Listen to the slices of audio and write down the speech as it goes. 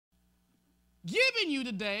giving you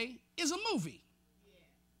today is a movie.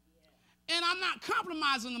 And I'm not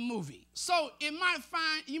compromising the movie. So you might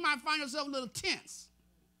find yourself a little tense.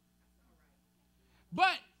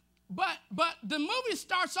 But the movie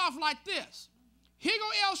starts off like this. Here go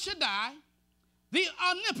El Shaddai, the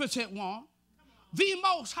omnipotent one, the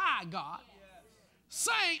most high God,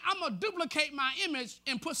 saying, I'm going to duplicate my image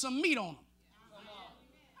and put some meat on them.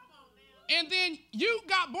 And then you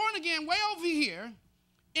got born again way over here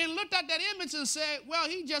and looked at that image and said, well,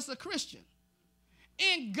 he's just a Christian.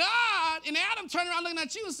 And God and Adam turned around looking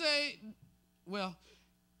at you and say, well,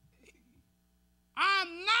 I'm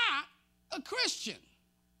not a Christian.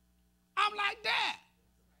 I'm like that.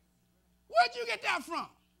 Where'd you get that from?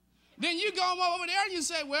 Then you go over there and you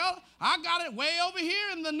say, well, I got it way over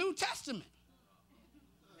here in the New Testament.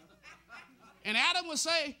 And Adam would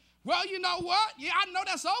say, well, you know what? Yeah, I know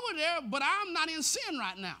that's over there, but I'm not in sin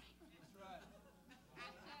right now.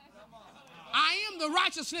 I am the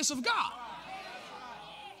righteousness of God.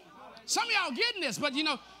 Some of y'all getting this, but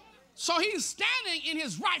so he's standing in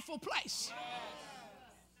his rightful place.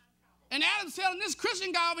 And Adam's telling this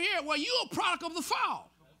Christian guy over here, well, you're a product of the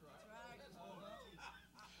fall.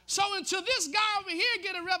 So until this guy over here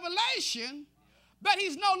get a revelation that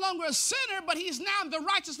he's no longer a sinner, but he's now the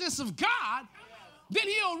righteousness of God, then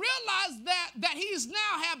he'll realize that he's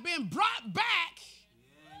now have been brought back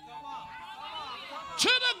to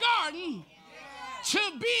the garden to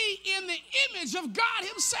be in the image of God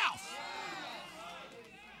himself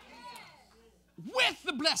with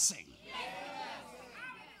the blessing.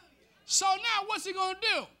 So now what's he going to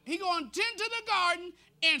do? He's going to tend to the garden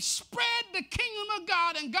and spread the kingdom of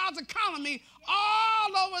God and God's economy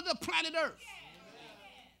all over the planet Earth.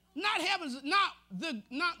 Not heaven's,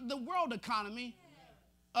 not the world economy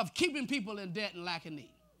of keeping people in debt and lack of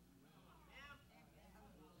need.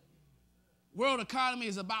 World economy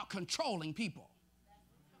is about controlling people.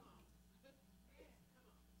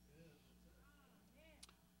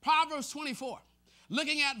 Proverbs 24,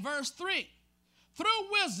 looking at verse 3.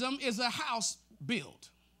 Through wisdom is a house built.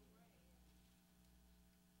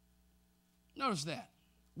 Notice that.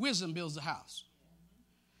 Wisdom builds a house.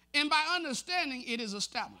 And by understanding, it is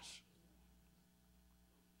established.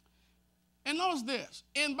 And notice this.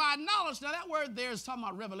 And by knowledge, now that word there is talking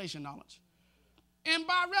about revelation knowledge. And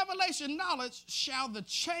by revelation knowledge shall the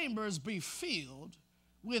chambers be filled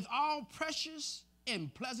with all precious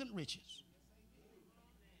and pleasant riches.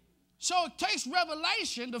 So it takes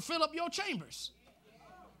revelation to fill up your chambers.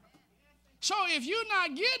 So if you're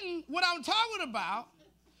not getting what I'm talking about,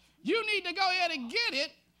 you need to go ahead and get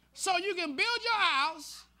it so you can build your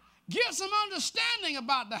house, get some understanding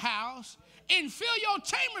about the house, and fill your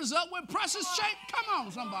chambers up with precious chambers. Come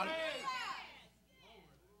on, somebody.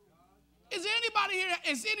 Is there anybody here?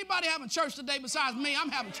 Is anybody having church today besides me? I'm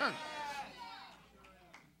having church.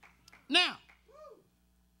 Now,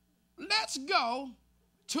 let's go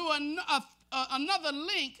to another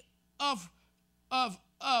link of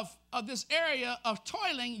this area of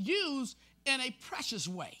toiling used in a precious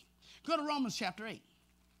way. Go to Romans chapter 8.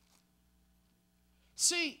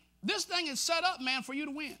 See, this thing is set up, man, for you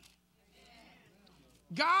to win.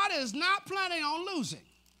 God is not planning on losing.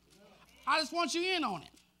 I just want you in on it.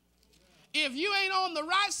 If you ain't on the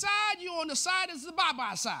right side, you're on the side that's the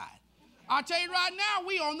bye-bye side. I'll tell you right now,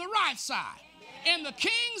 we on the right side. And the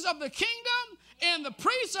kings of the kingdom and the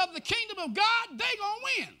priests of the kingdom of God, they gonna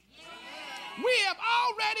win. We have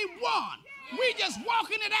already won. We just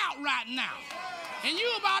walking it out right now. And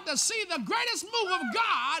you're about to see the greatest move of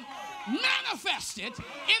God manifested in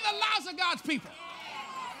the lives of God's people.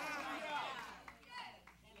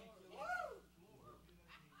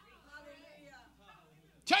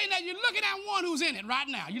 Tell you that you're looking at one who's in it right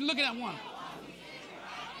now. You're looking at one.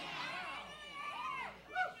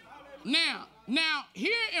 Now,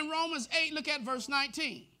 here in Romans 8, look at verse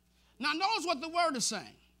 19. Now, notice what the word is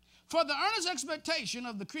saying. For the earnest expectation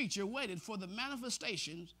of the creature waited for the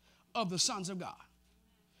manifestations of the sons of God.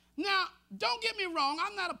 Now, don't get me wrong.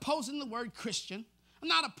 I'm not opposing the word Christian. I'm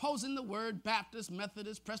not opposing the word Baptist,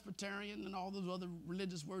 Methodist, Presbyterian, and all those other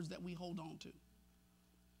religious words that we hold on to.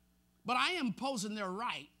 But I am opposing their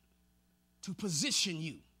right to position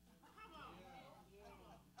you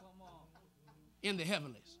in the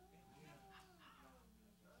heavenlies.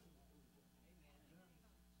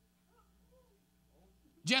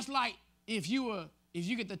 Just like if you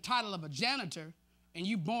get the title of a janitor and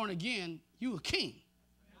you born again, you a king.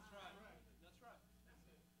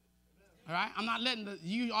 All right?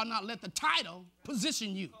 You are not let the title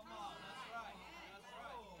position you.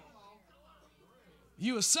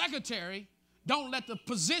 You a secretary, don't let the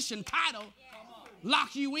position title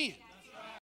lock you in.